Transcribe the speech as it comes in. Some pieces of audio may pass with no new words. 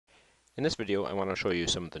In this video, I want to show you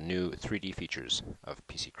some of the new 3D features of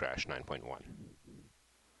PC Crash 9.1.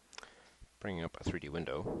 Bringing up a 3D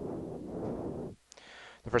window.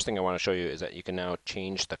 The first thing I want to show you is that you can now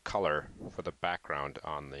change the color for the background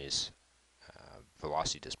on these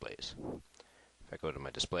velocity displays. If I go to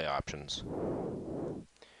my display options,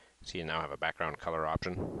 see you now have a background color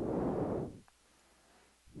option.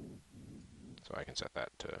 So I can set that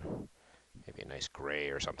to maybe a nice gray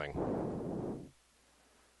or something.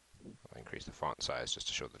 I'll increase the font size just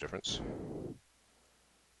to show the difference.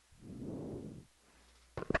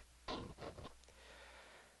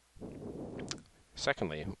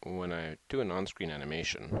 Secondly, when I do an on-screen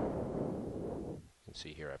animation, you can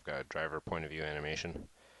see here I've got a driver point of view animation.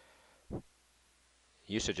 It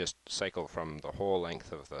used to just cycle from the whole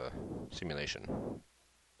length of the simulation.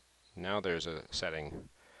 Now there's a setting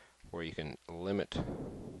where you can limit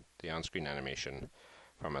the on-screen animation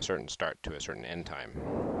from a certain start to a certain end time.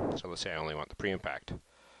 So let's say I only want the pre-impact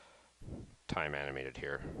time animated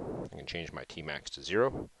here. I can change my Tmax to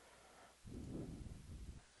 0.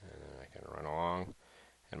 And then I can run along,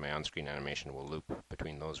 and my on-screen animation will loop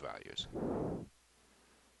between those values.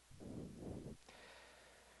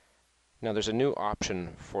 Now there's a new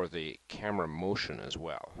option for the camera motion as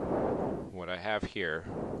well. What I have here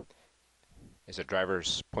is a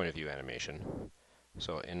driver's point of view animation.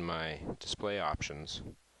 So in my display options,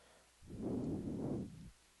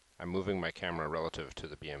 I'm moving my camera relative to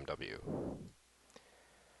the BMW.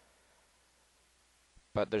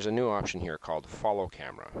 But there's a new option here called follow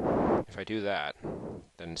camera. If I do that,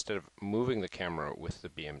 then instead of moving the camera with the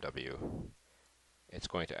BMW, it's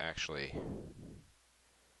going to actually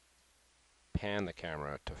pan the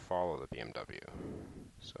camera to follow the BMW.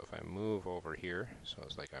 So if I move over here, so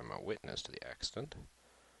it's like I'm a witness to the accident.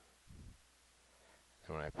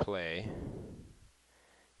 And when I play,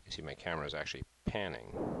 you see my camera is actually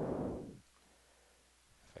panning.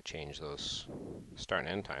 If I change those start and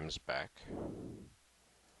end times back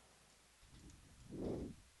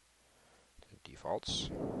to defaults,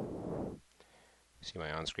 you see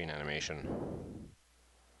my on-screen animation.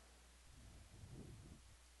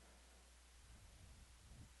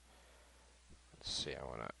 Let's see, I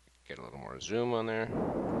want to get a little more zoom on there.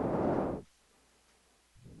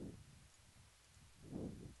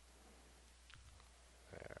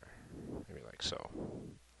 Maybe like so.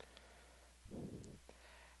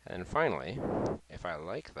 And finally, if I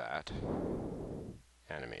like that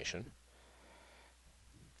animation,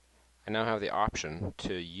 I now have the option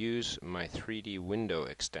to use my 3D window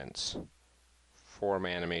extents for my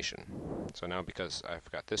animation. So now, because I've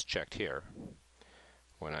got this checked here,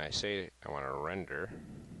 when I say I want to render,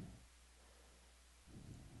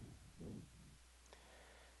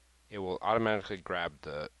 it will automatically grab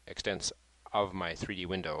the extents of my 3D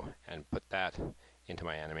window and put that into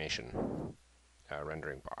my animation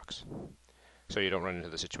rendering box. So you don't run into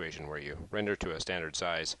the situation where you render to a standard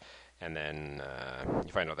size and then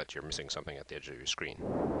you find out that you're missing something at the edge of your screen.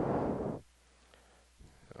 So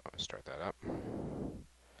I'll start that up.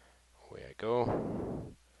 Away I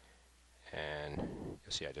go. And you'll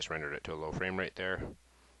see I just rendered it to a low frame rate there,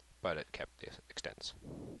 but it kept the extents.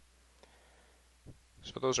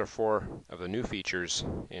 So those are 4 of the new features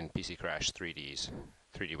in PC Crash 3D's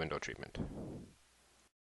 3D window treatment.